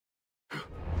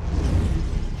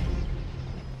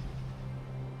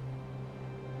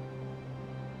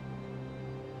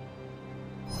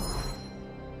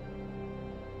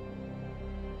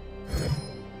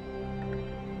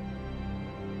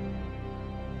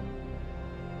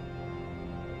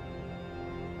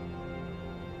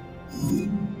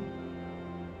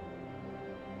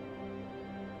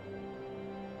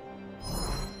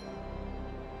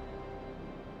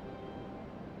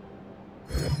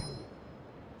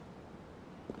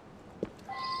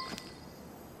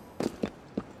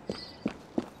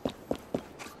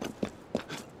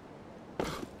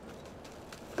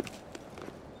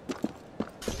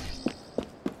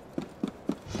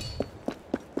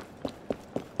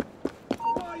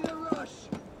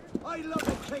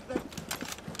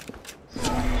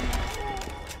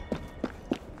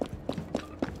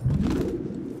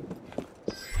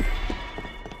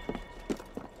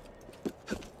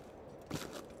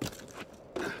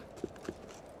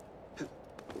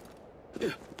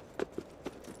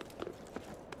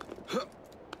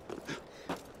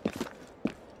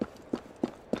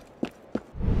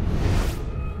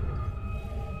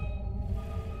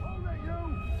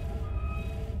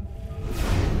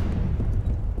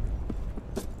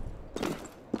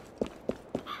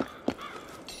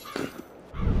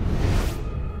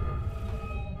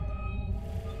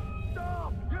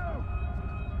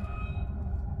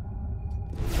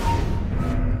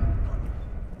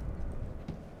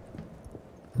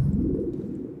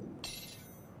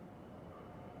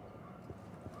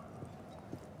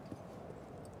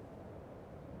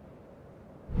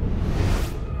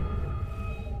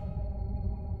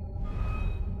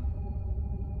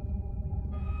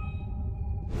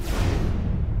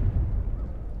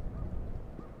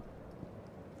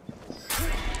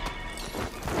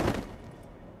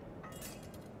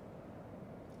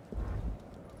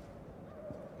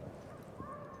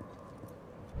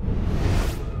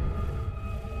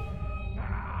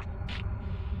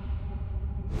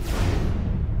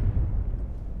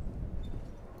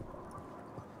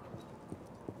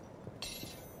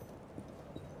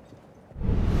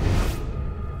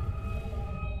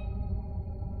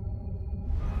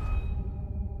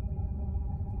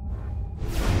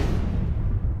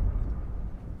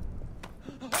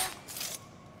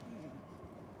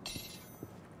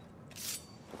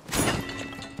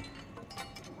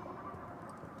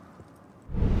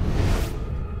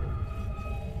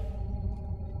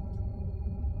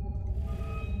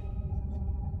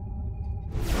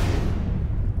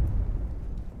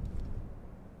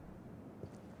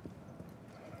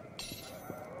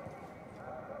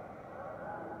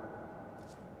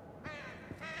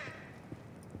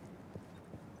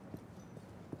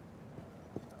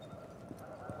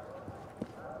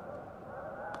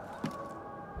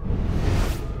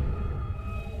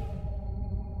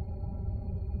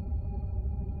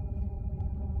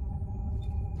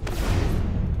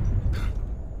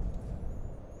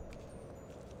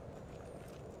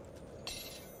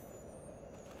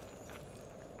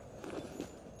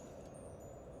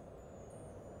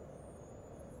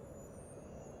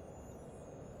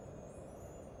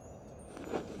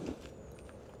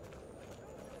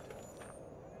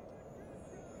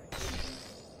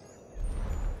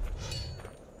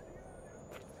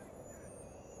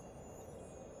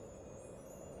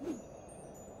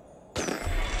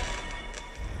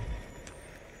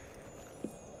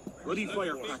Bloody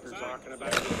firecrackers talking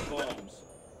about bombs.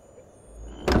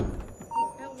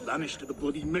 Vanish to the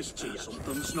bloody mist here.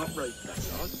 Something's not right, that's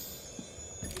all.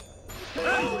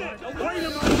 Hey! Wait a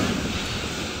moment!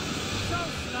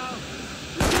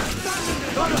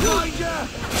 Gotta find ya!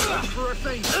 That's for a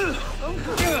thing!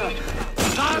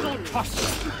 That'll toss!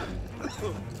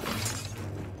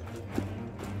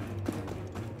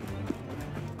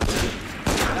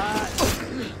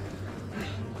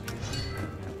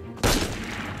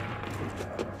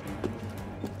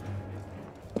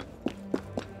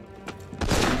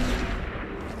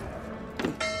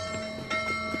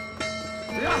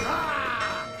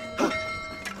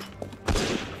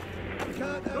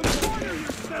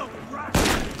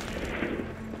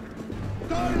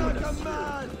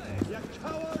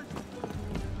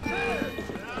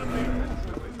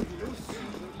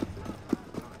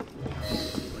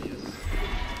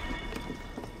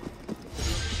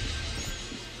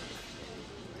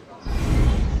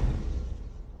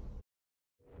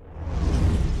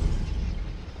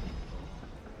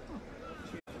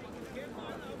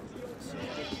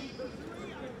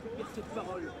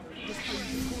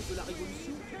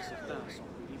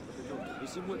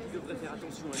 C'est moi qui devrais faire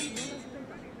attention à lui.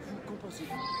 Qu'en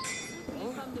pensez-vous?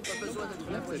 Pas besoin de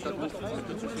la c'est un frère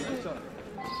que tu fais ça.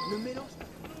 Le mélange.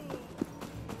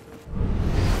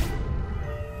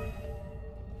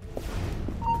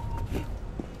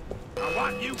 I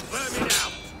want you vermin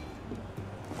out!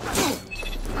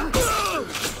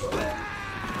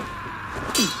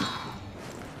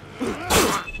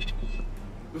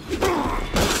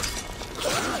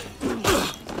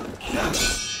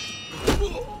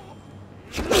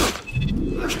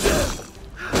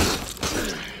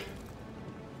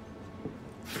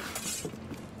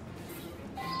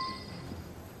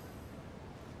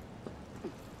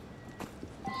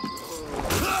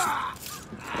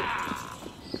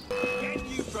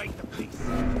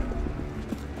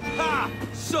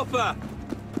 supper!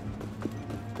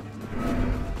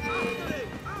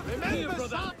 Remember,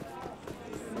 son!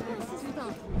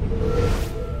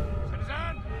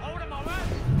 Citizen, hold a moment!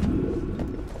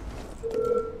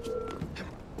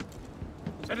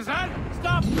 Citizen,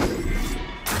 stop!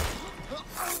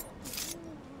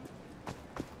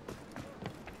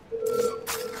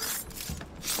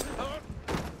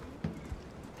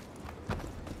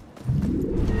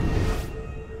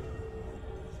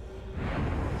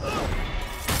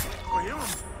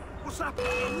 What's up?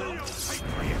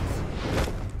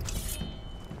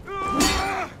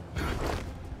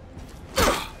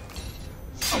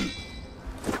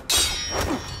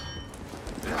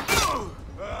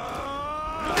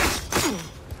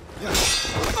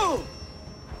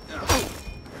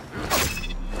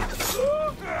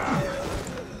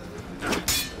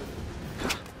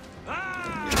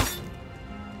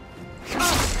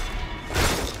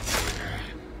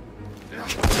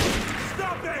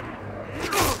 Stop him!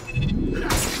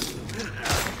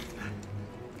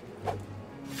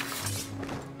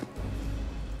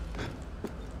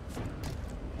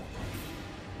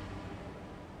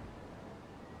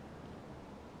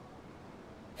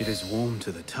 It is warm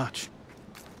to the touch.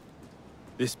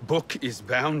 This book is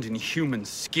bound in human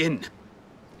skin.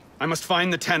 I must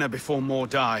find the tenor before more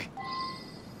die.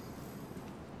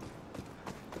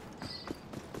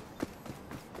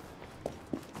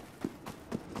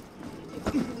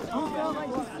 As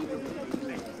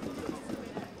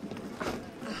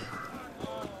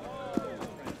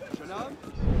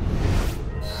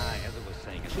I was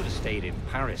saying, I should have stayed in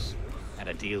Paris. Had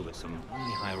a deal with some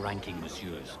really high-ranking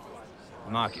messieurs.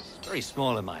 The market is very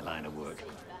small in my line of work.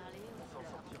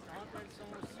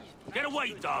 Get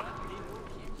away, dog!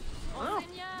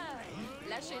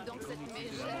 Lâchez donc cette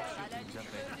mégère à la lutte du.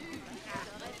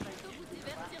 J'aurais plutôt vous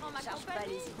divertir en ma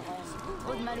compagnie.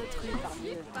 Trop de malotru parmi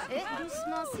eux. Et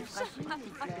doucement, c'est fragile.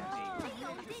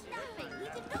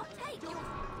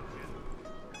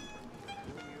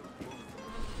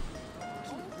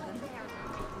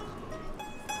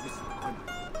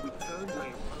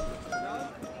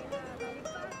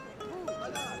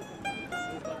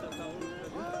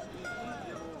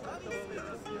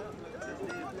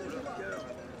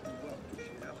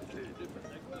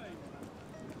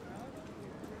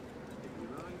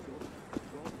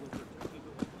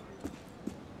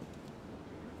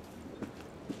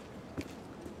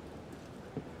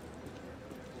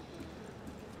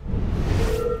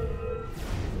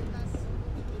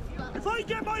 If I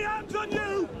get my hands on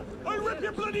you, I'll rip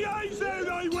your bloody eyes out,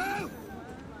 I will!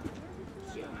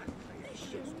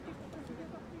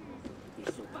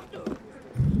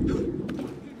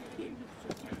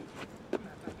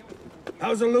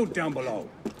 How's the loot down below?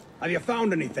 Have you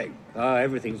found anything?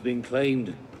 Everything's been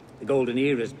claimed. The golden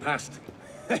era's past.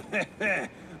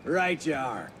 Right you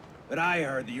are. But I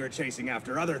heard that you're chasing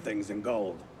after other things than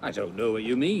gold. I don't know what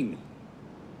you mean.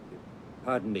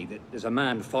 Pardon me, there's a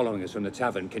man following us from the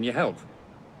tavern. Can you help?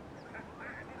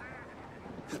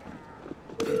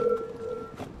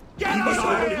 Get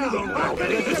over here!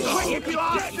 Quick, you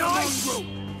arsehole!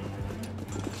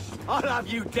 I'll have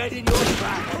you dead in your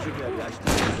tracks!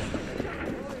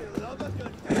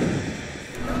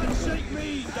 Don't shake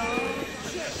me, dog!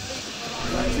 Shit!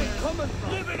 Where's it coming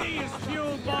from? Liberty is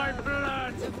fueled by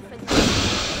blood!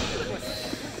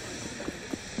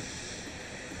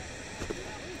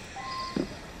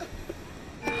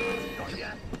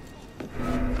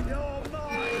 You're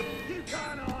mine! You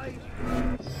can't hide!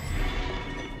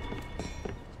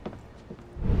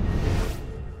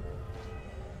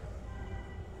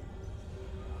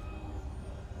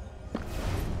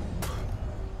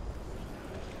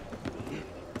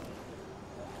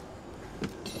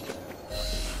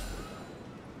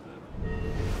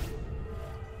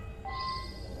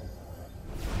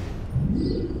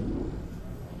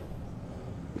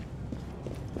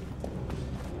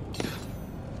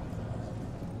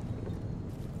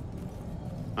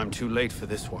 I'm too late for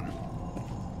this one.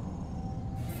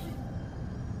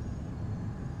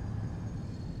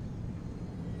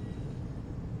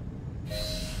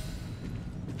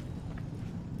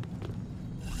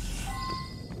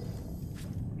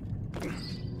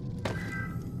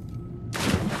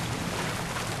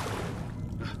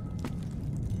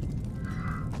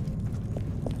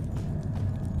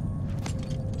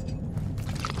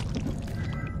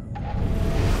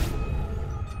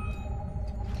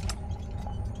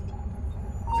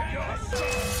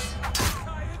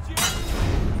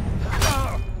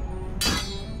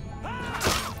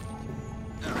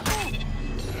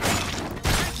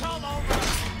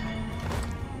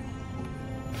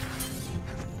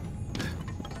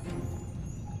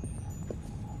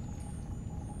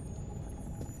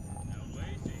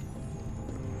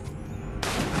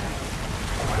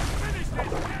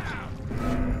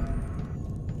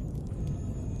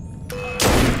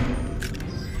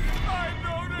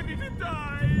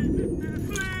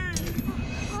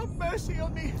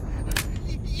 Help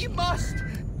me! You must!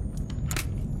 Spare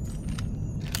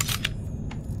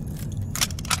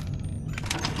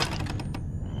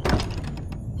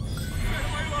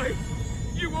my life!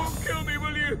 You won't kill me,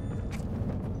 will you?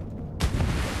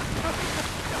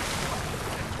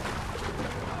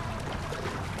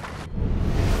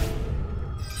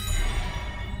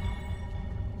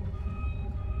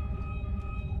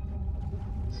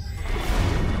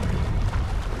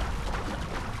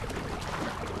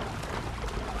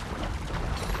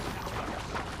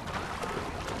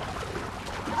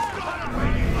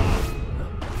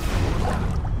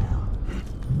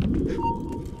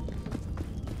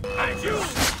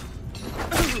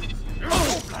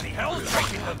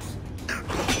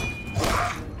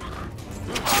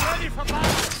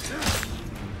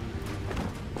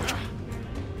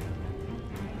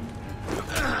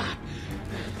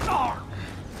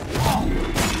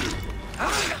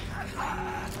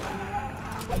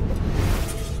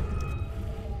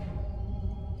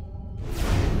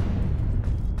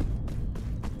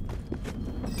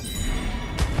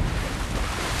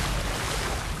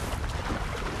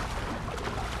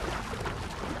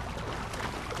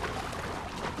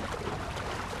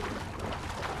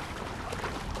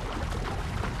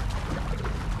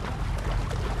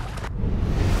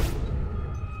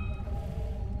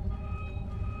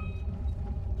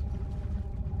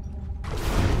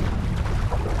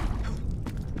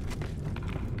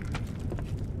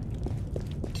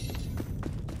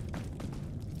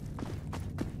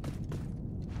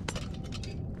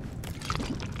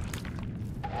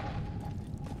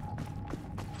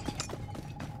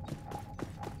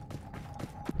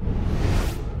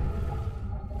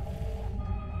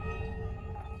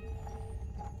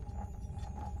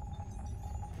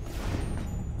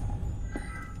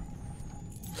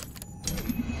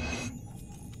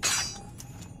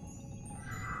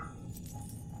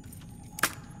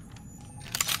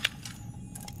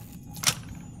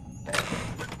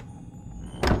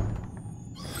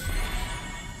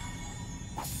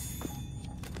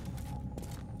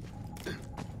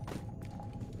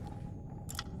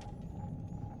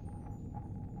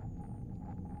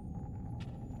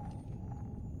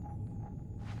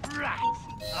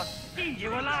 I'll skin you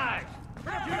alive!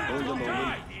 Hold a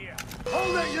moment.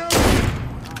 Hold it, you!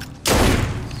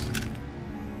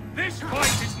 This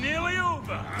fight is nearly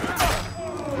over!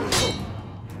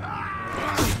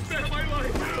 Spare my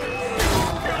life!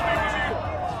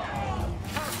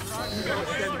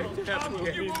 Kill me,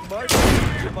 will you? You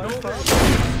won't kill me!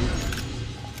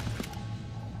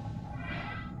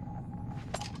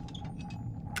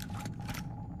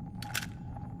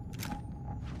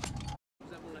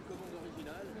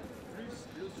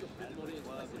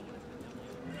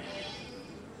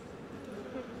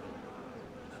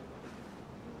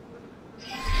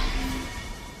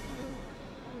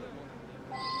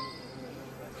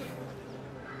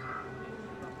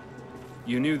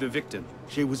 You knew the victim?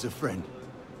 She was a friend.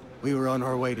 We were on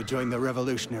our way to join the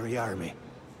Revolutionary Army,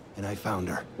 and I found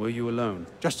her. Were you alone?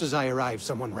 Just as I arrived,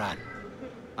 someone ran.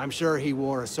 I'm sure he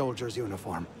wore a soldier's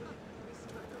uniform.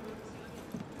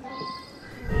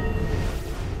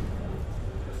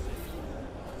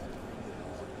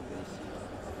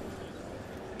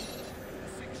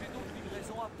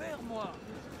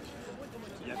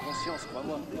 Il y a conscience,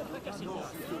 crois-moi.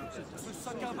 Ce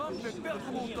sac à vin me fait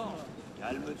perdre mon temps!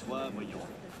 Calme-toi, voyons.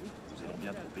 Nous allons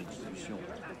bien trouver une solution.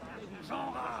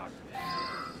 J'enrage!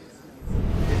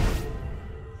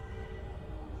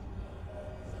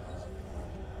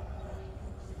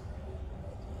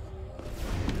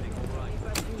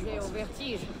 Sujet au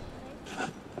vertige.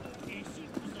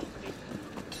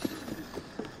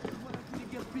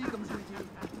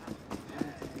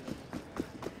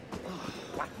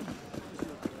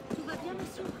 Tout va bien,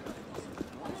 monsieur?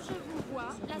 Je vous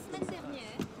vois la semaine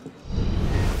dernière.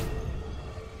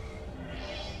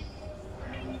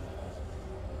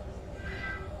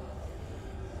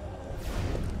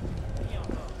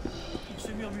 Il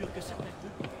se murmure que certains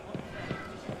coups.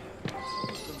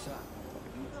 Comme ça.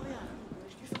 Rien.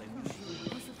 Je lui ferai mieux.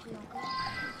 Vous souffrez encore?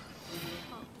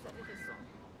 Oh, vous avez raison.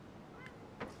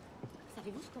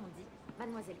 Savez-vous ce qu'on dit?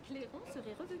 Mademoiselle Clairon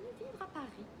serait revenue vivre à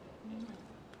Paris.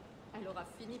 Elle aura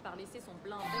fini par laisser son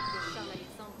blanc-bec de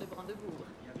Charles-Alexandre de Brandebourg.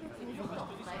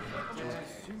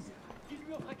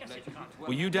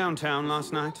 Were you downtown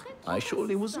last night? I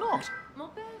surely was not. Mon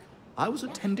père, I was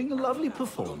attending a lovely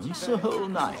performance the whole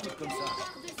night.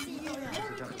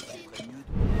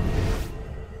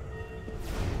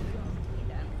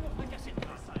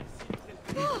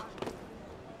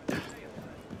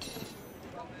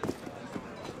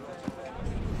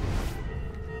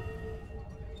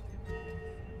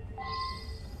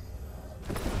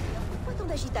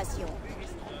 réputation.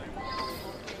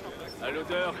 À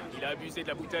l'odeur, il a abusé de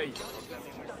la bouteille.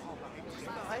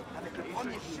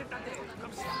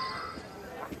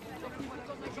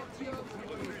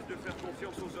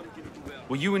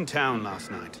 Were you in town last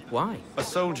night? Why? A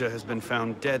soldier has been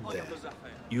found dead there.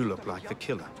 You look like the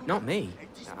killer. Not me.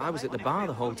 I was at the bar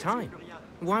the whole time.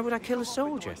 Why would I kill a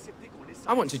soldier?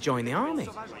 I want to join the army.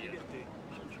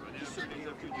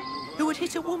 Who would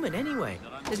hit a woman anyway?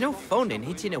 There's no fun in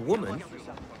hitting a woman.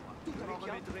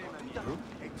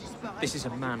 This is a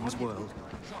man's world.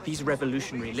 These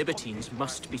revolutionary libertines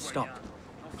must be stopped.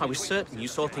 I was certain you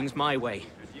saw things my way,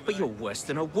 but you're worse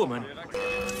than a woman.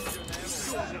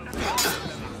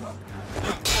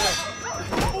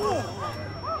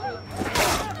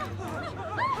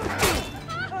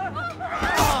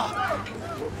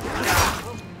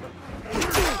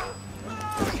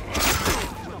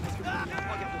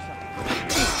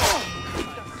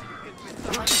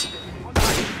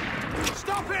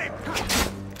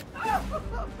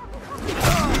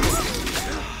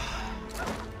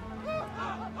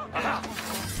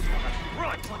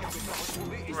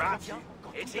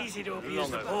 It's easy to abuse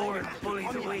the poor and bully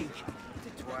the weak.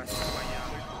 Tais-toi, citoyen.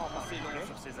 C'est long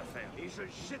sur ses affaires. Et je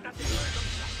jette la tête comme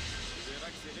ça. Tu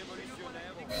verras que ces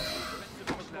révolutionnaires ont se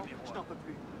proclameront. Je n'en peux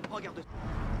plus. Regarde.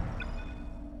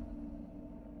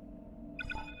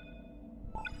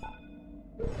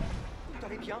 Tout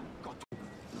allait bien quand tout...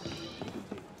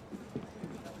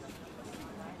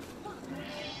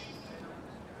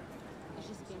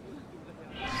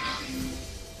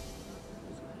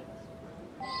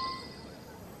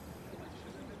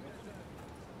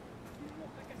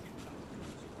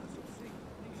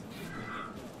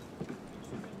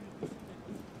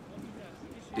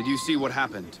 Did you see what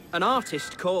happened? An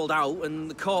artist called out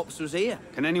and the corpse was here.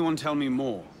 Can anyone tell me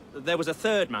more? There was a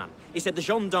third man. He said the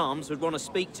gendarmes would want to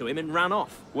speak to him and ran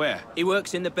off. Where? He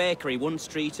works in the bakery one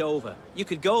street over. You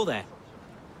could go there.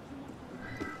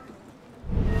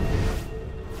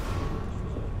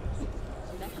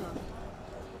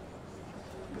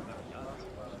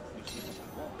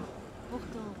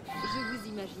 Pourtant, je vous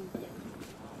imagine bien.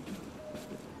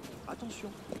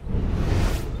 Attention.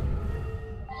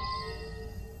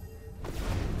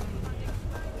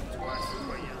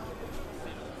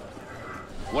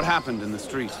 What happened in the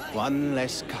street? One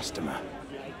less customer.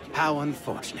 How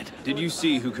unfortunate. Did you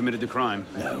see who committed the crime?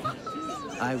 No.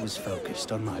 I was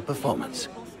focused on my performance.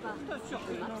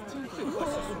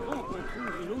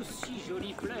 Une aussi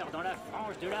jolie fleur dans la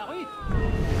frange de la rue.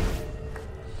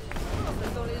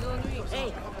 Dans les ennuis.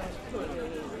 Hey!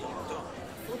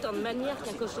 Autant de manières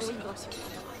qu'un cochon ivre.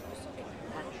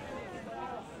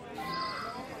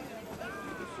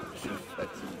 Je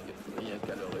fatigue, rien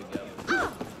qu'à le regarder.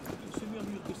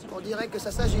 On dirait que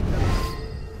ça s'agite.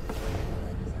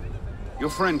 Your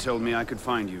friend told me I could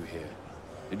find you here.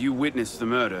 Did you witness the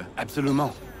murder?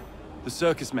 Absolument. The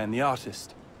circus man, the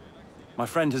artist. My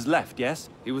friend has left, yes?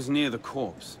 He was near the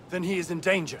corpse. Then he is in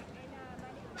danger.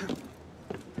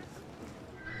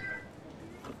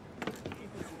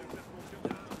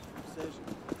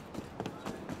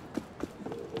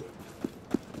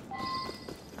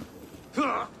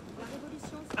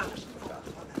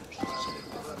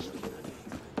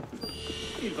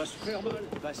 Il va se faire mal.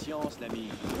 Patience, l'ami.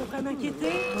 Tu devrais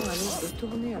m'inquiéter? Oh, allons, je vais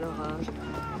tourner à l'orage.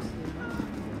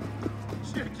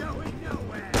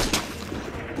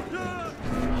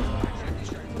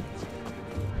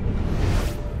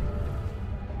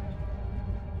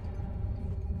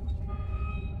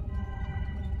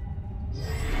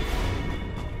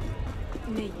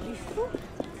 Mais il est fou!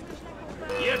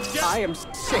 I am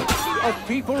sick of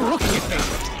people looking at me.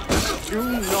 Do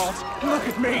not look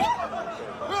at me.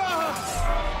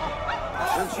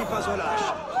 Je ne suis pas un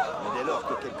lâche. Mais dès lors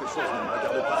que quelque chose ne me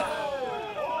regarde pas,